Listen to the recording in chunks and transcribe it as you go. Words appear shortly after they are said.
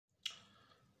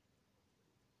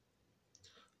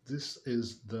This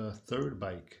is the third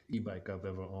e-bike I've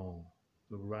ever owned.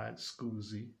 The Ride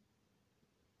Scoozy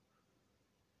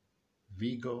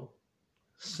Veego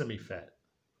Semi-Fat.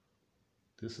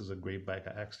 This is a great bike.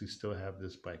 I actually still have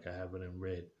this bike. I have it in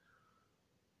red.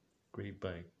 Great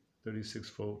bike.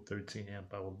 36-volt, 13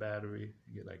 amp hour battery.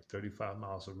 You get like 35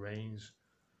 miles of range,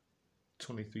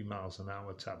 23 miles an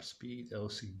hour top speed,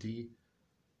 LCD,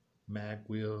 mag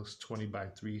wheels, 20 by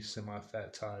 3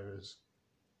 semi-fat tires.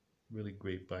 Really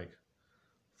great bike.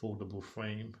 Foldable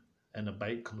frame, and the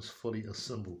bike comes fully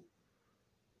assembled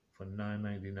for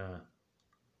 $9.99.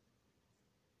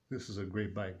 This is a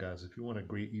great bike, guys. If you want a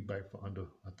great e-bike for under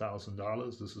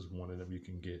 $1,000, this is one of them you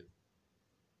can get.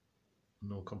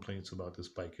 No complaints about this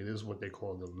bike. It is what they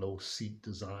call the low seat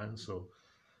design. So,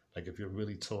 like if you're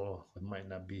really tall, it might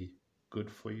not be good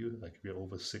for you. Like if you're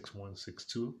over 6'1",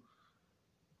 6'2",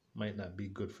 might not be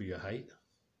good for your height.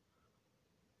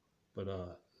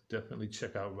 But definitely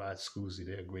check out Ride Scoozy.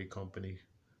 They're a great company.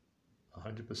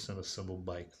 100% assembled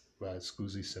bike. Ride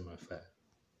Scoozy Semi-Fat.